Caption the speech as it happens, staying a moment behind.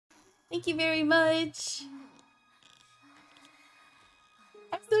Thank you very much.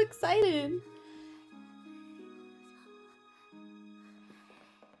 I'm so excited.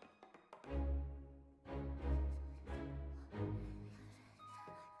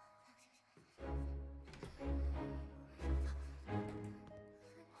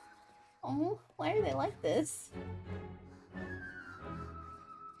 Oh, why are they like this?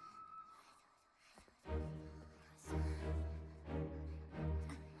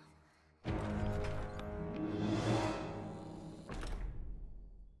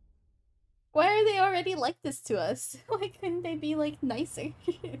 Why are they already like this to us? Why couldn't they be like nicer?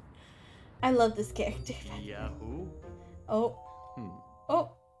 I love this character. Yahoo! Oh.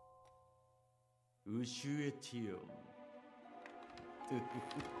 Oh.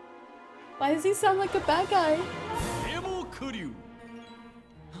 Why does he sound like a bad guy?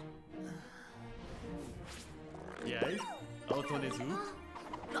 Yes,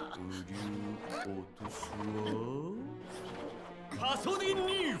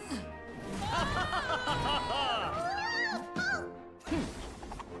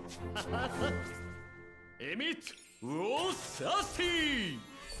 Emit Uosasi!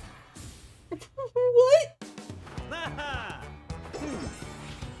 What?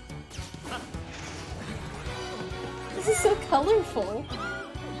 This is so colorful.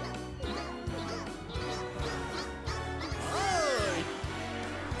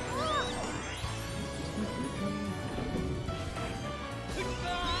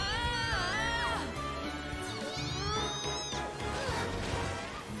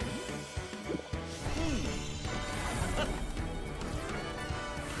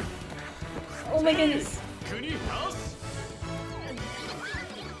 Oh my goodness.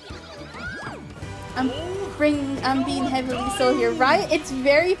 I'm being heavily so here, right? It's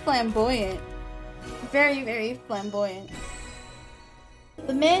very flamboyant. Very, very flamboyant.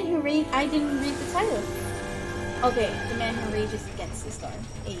 The man who I didn't read the title. Okay, the man who rages against the star.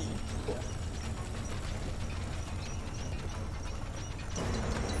 Hey, cool.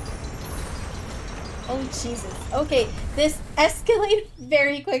 Oh Jesus. Okay, this escalated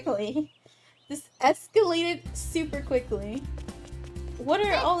very quickly. This escalated super quickly. What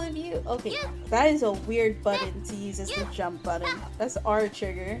are all of you? Okay, that is a weird button to use as the jump button. That's R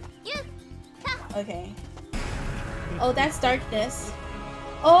trigger. Okay. Oh, that's darkness.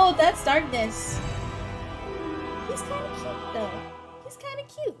 Oh, that's darkness. He's kind of cute though. He's kind of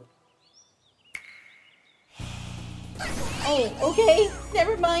cute. Oh, okay.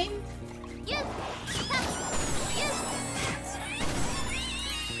 Never mind.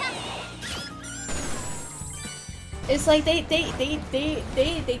 It's like they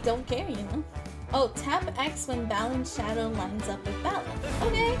don't care, you know? Oh, tap X when Balan's shadow lines up with Balan.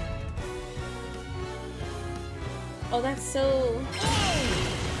 Okay. Oh, that's so...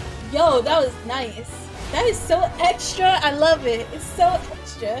 Yo, that was nice. That is so extra. I love it. It's so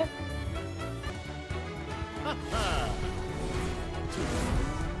extra.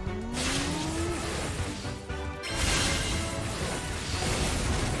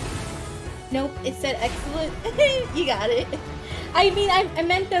 Nope, it said excellent. You got it. I mean, I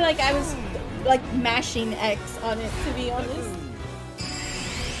meant that like I was like mashing X on it, to be honest.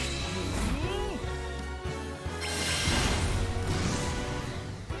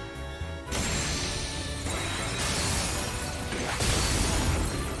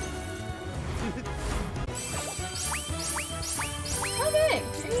 Okay,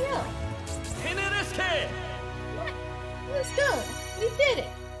 here we go. Let's go. We did it.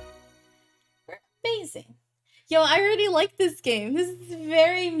 Amazing. Yo, I already like this game. This is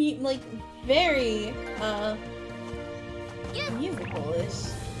very very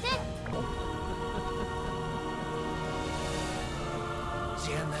musical-ish.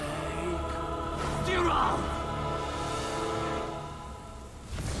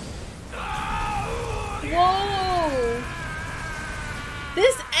 Whoa!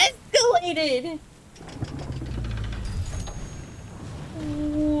 This escalated!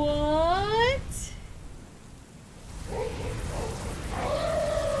 What?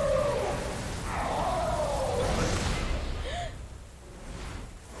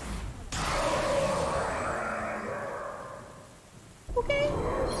 Okay.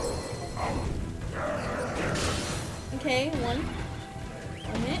 Okay, one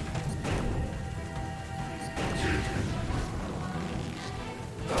minute.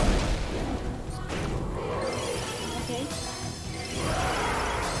 Okay.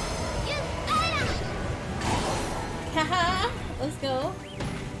 Haha! Let's go.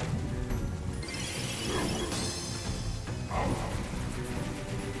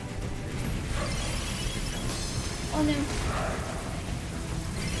 Oh no.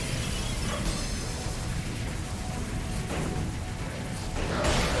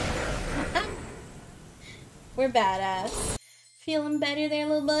 We're badass. Feeling better there,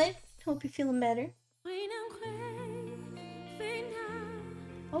 little bud? Hope you're feeling better.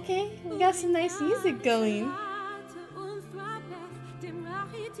 Okay, we got some nice music going.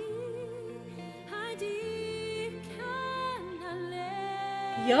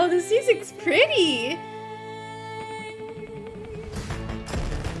 Yo, this music's pretty!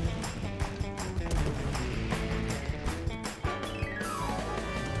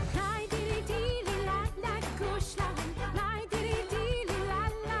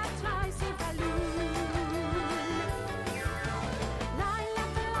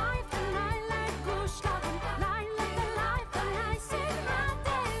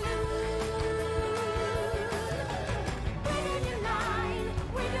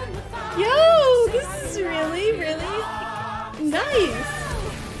 Yo, this is really, really nice.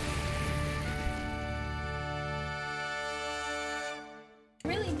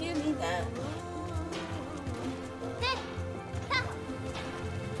 Really do need that.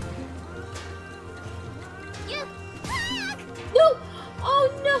 No!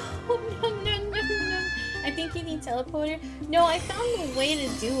 Oh no! No. I think you need teleporter. No, I found a way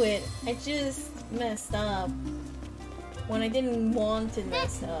to do it. I just messed up. When I didn't want to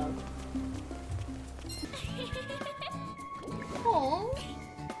mess up. Aww.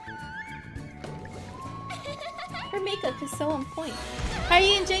 Her makeup is so on point. How are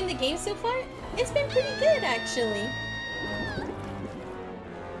you enjoying the game so far? It's been pretty good, actually.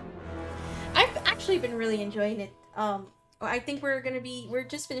 I've actually been really enjoying it. I think we're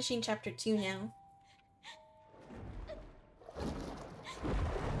just finishing chapter 2 now.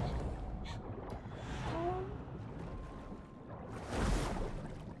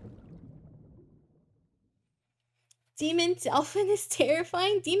 Demon Dolphin is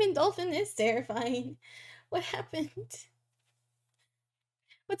terrifying? Demon Dolphin is terrifying. What happened?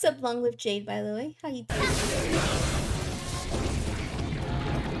 What's up, Long Live Jade, by the way? How you doing?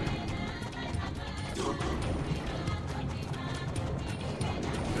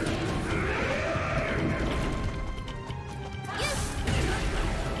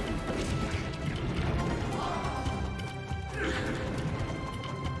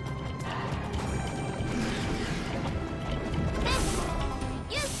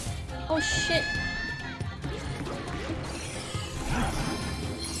 Oh shit.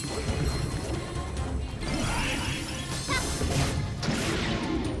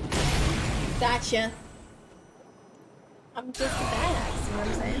 Gotcha. I'm just a badass, you know what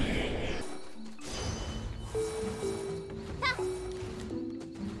I'm saying?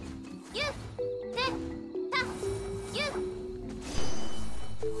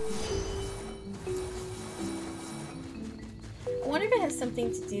 I wonder if it has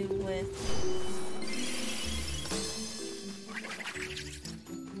something to do with...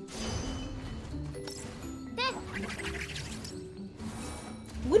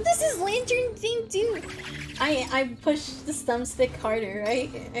 What does this lantern thing do? I push the thumbstick harder, right?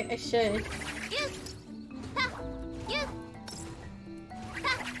 I should.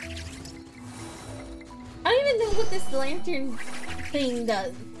 I don't even know what this lantern thing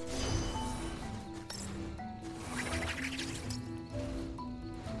does.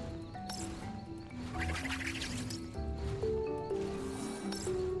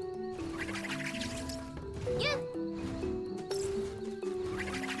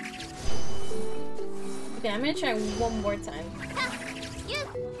 Okay, I'm gonna try one more time.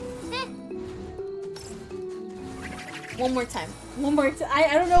 One more time. One more time.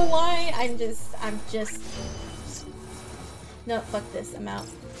 I don't know why. I'm just. No, fuck this. I'm out.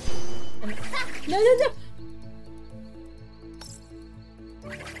 No.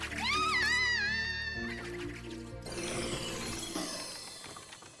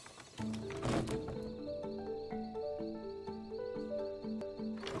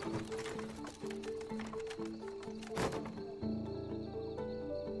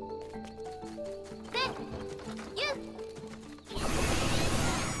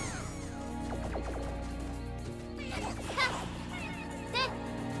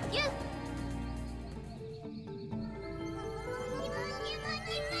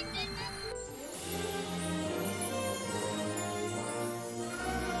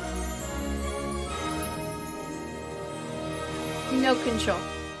 No control.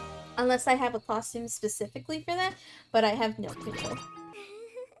 Unless I have a costume specifically for that, but I have no control.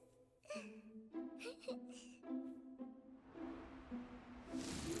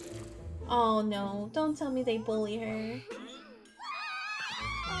 Oh no, don't tell me they bully her.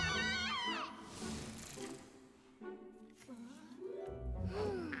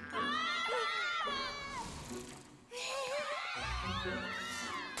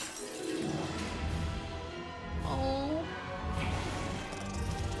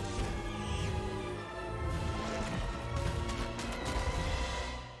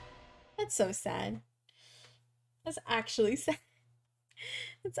 That's so sad. That's actually sad.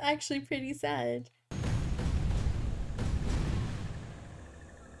 That's actually pretty sad.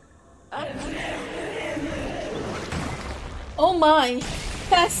 Oh my!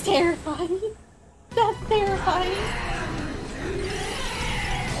 That's terrifying! That's terrifying!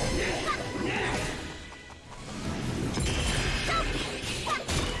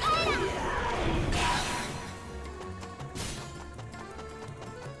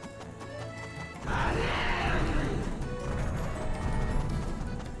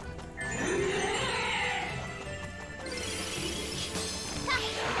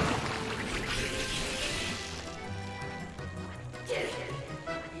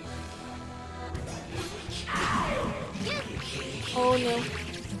 Oh no.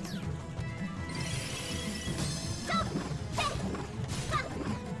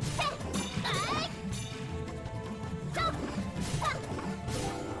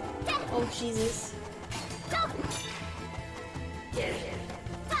 Oh Jesus.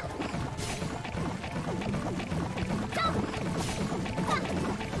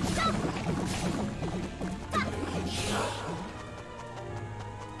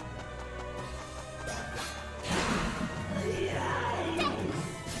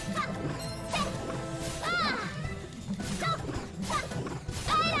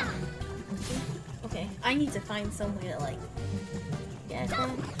 Okay, I need to find some way to like get that.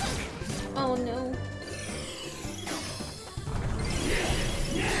 Oh no.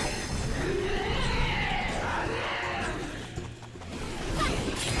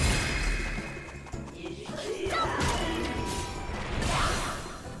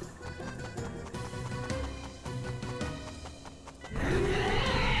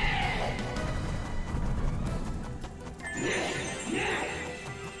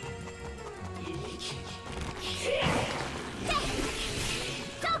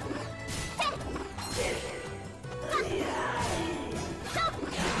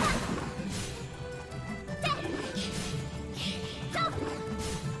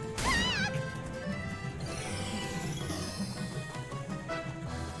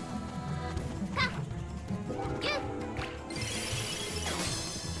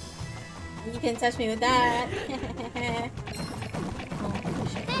 You can't touch me with that. Oh,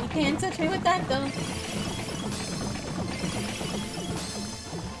 shit. You can't touch me with that though.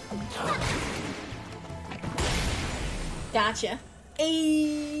 Gotcha.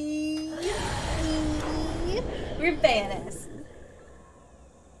 Ayy. We're badass.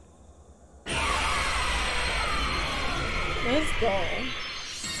 Let's go.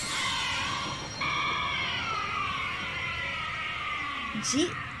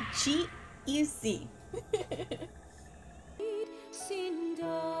 Easy.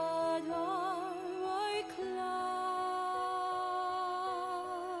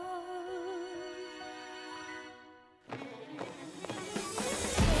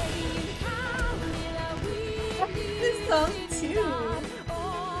 This song too.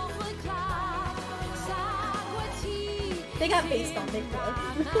 They got based on Big Love.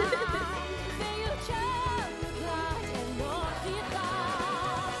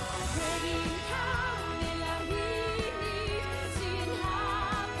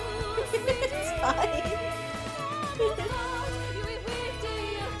 It's fine.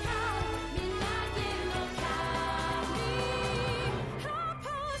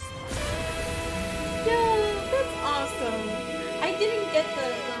 Yo, that's awesome. I didn't get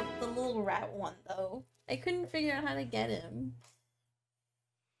the little rat one though. I couldn't figure out how to get him.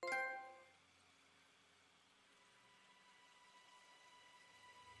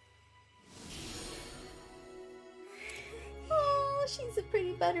 Oh, she's a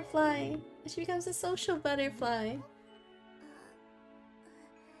pretty butterfly. She becomes a social butterfly.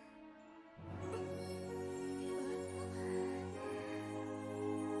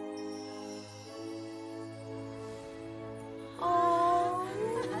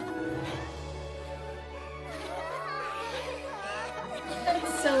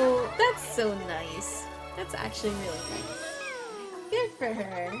 Oh, that's so nice. That's actually really nice. Good for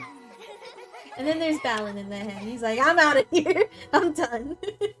her. And then there's Balan in the hand. He's like, I'm out of here. I'm done.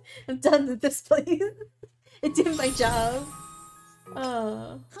 I'm done with this place. It did my job.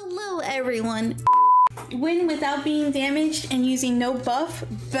 Oh. Hello, everyone. Win without being damaged and using no buff,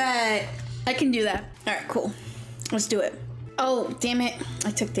 but I can do that. All right, cool. Let's do it. Oh, damn it.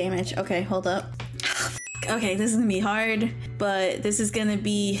 I took damage. Okay, hold up. Okay, this is gonna be hard, but this is gonna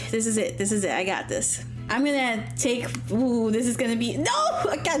be, this is it. This is it. I got this. I'm gonna take, ooh, this is gonna be, no!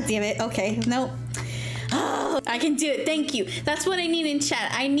 God damn it. Okay, nope. Oh, I can do it. Thank you. That's what I need in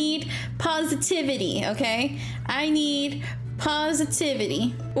chat. I need positivity, okay? I need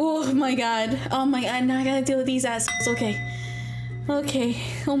Positivity. Oh my god. Oh my god. Now I gotta deal with these assholes. Okay. Okay.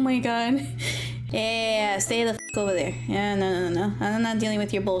 Oh my god. Yeah, stay the f over there. Yeah, no. I'm not dealing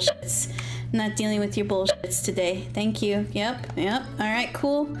with your bullshits. I'm not dealing with your bullshits today. Thank you. Yep. Alright,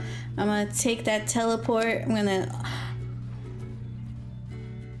 cool. I'm gonna take that teleport. I'm gonna...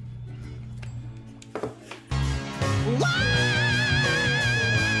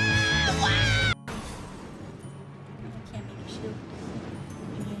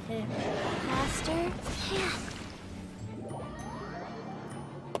 Faster? Yeah.